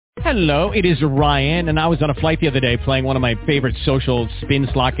Hello, it is Ryan, and I was on a flight the other day playing one of my favorite social spin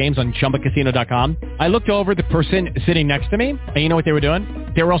slot games on ChumbaCasino.com. I looked over at the person sitting next to me, and you know what they were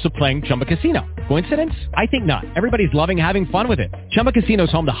doing? They were also playing Chumba Casino. Coincidence? I think not. Everybody's loving having fun with it. Chumba Casino is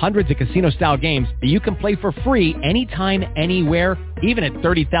home to hundreds of casino-style games that you can play for free anytime, anywhere, even at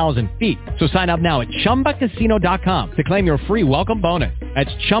 30,000 feet. So sign up now at ChumbaCasino.com to claim your free welcome bonus. That's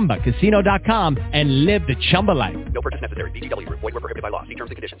ChumbaCasino.com and live the Chumba life. No purchase necessary. VGW. Void where prohibited by law. See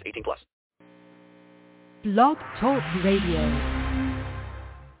terms and conditions. 18+. Blog Talk Radio.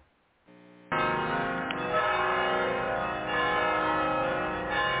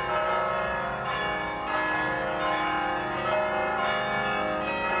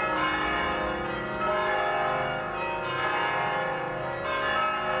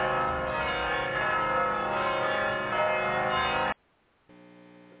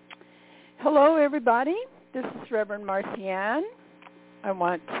 Hello, everybody. This is Reverend Marcianne. I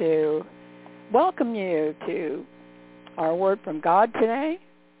want to welcome you to our Word from God today.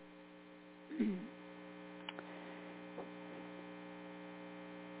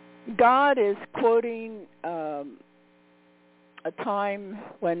 God is quoting a time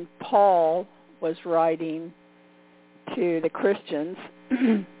when Paul was writing to the Christians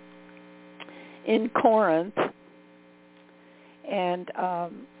in Corinth, and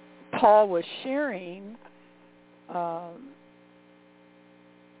Paul was sharing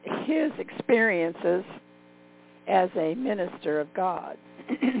his experiences as a minister of God.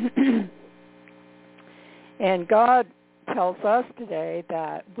 And God tells us today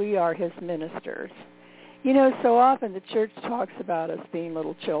that we are his ministers. You know, so often the church talks about us being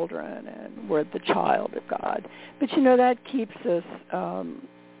little children and we're the child of God. But, you know, that keeps us,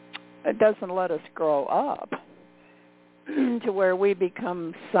 it doesn't let us grow up to where we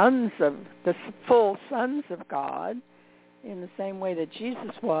become sons of, the full sons of God in the same way that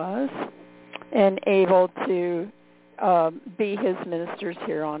Jesus was, and able to be his ministers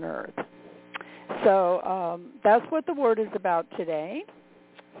here on earth. So that's what the Word is about today.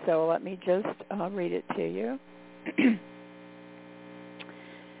 So let me just read it to you.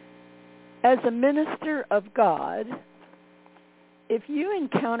 As a minister of God, if you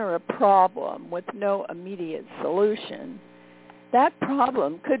encounter a problem with no immediate solution, that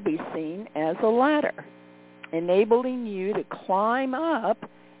problem could be seen as a ladder, enabling you to climb up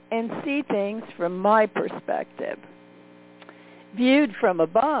and see things from my perspective. Viewed from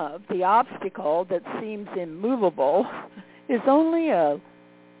above, the obstacle that seems immovable is only a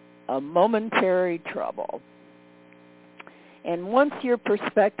momentary trouble. And once your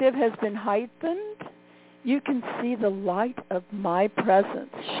perspective has been heightened, you can see the light of my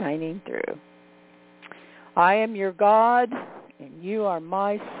presence shining through. I am your God, and you are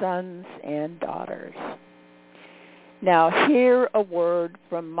my sons and daughters. Now hear a word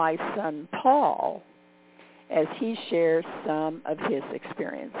from my son Paul as he shares some of his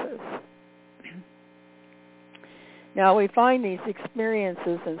experiences. Now we find these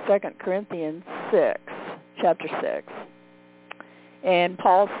experiences in 2 Corinthians 6, chapter 6. And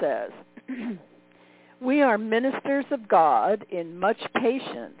Paul says, we are ministers of God in much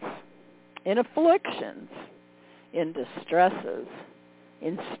patience, in afflictions, in distresses,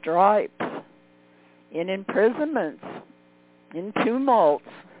 in stripes, in imprisonments, in tumults,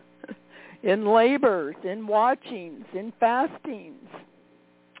 in labors, in watchings, in fastings,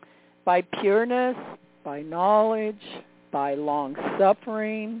 by pureness, by knowledge, by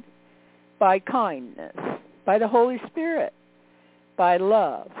long-suffering, by kindness, by the Holy Spirit, by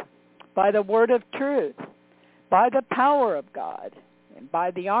love, by the word of truth, by the power of God, and by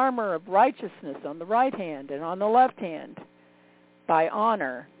the armor of righteousness on the right hand and on the left hand, by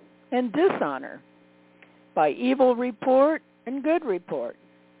honor and dishonor, by evil report and good report,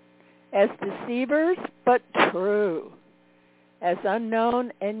 as deceivers but true, as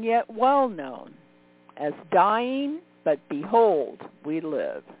unknown and yet well known, as dying but behold we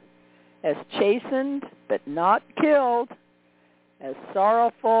live, as chastened but not killed, as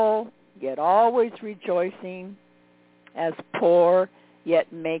sorrowful yet always rejoicing, as poor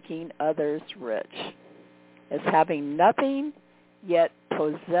yet making others rich, as having nothing yet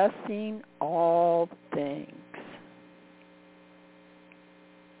possessing all things.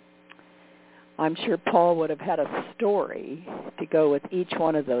 I'm sure Paul would have had a story to go with each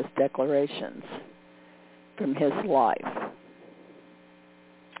one of those declarations from his life.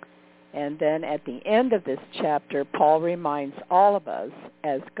 And then at the end of this chapter, Paul reminds all of us,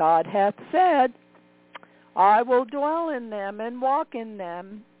 as God hath said, I will dwell in them and walk in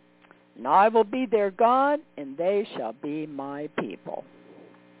them, and I will be their God, and they shall be my people.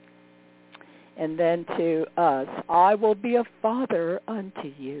 And then to us, I will be a father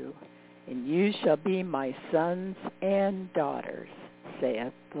unto you, and you shall be my sons and daughters,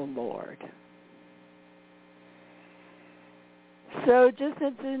 saith the Lord. So just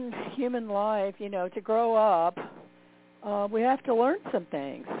as in human life, to grow up, we have to learn some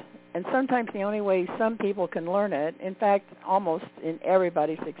things. And sometimes the only way some people can learn it, in fact, almost in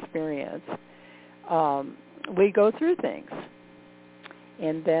everybody's experience, we go through things.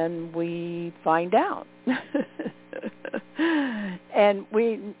 And then we find out. and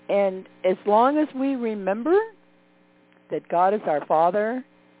as long as we remember that God is our Father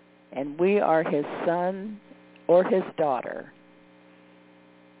and we are his son or his daughter,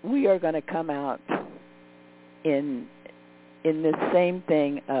 we are going to come out in this same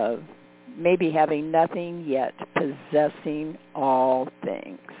thing of maybe having nothing yet possessing all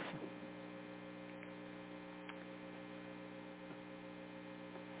things.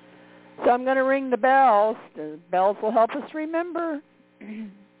 So I'm going to ring the bells. The bells will help us remember.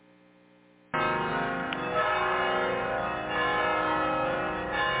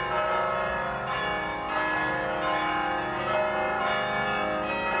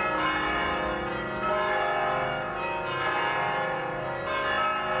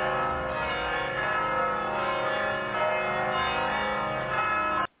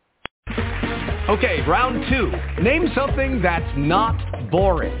 Okay, round 2. Name something that's not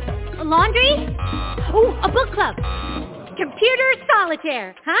boring. A laundry? Ooh, a book club. Computer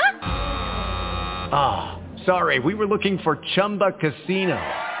solitaire, huh? Ah, sorry, we were looking for Chumba Casino.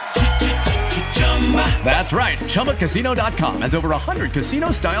 That's right, ChumbaCasino.com has over 100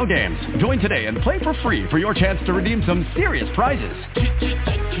 casino-style games. Join today and play for free for your chance to redeem some serious prizes.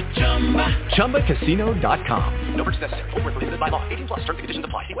 ChumbaCasino.com. No purchase necessary. Void where prohibited by law. 18+ terms and conditions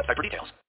apply. See website for details.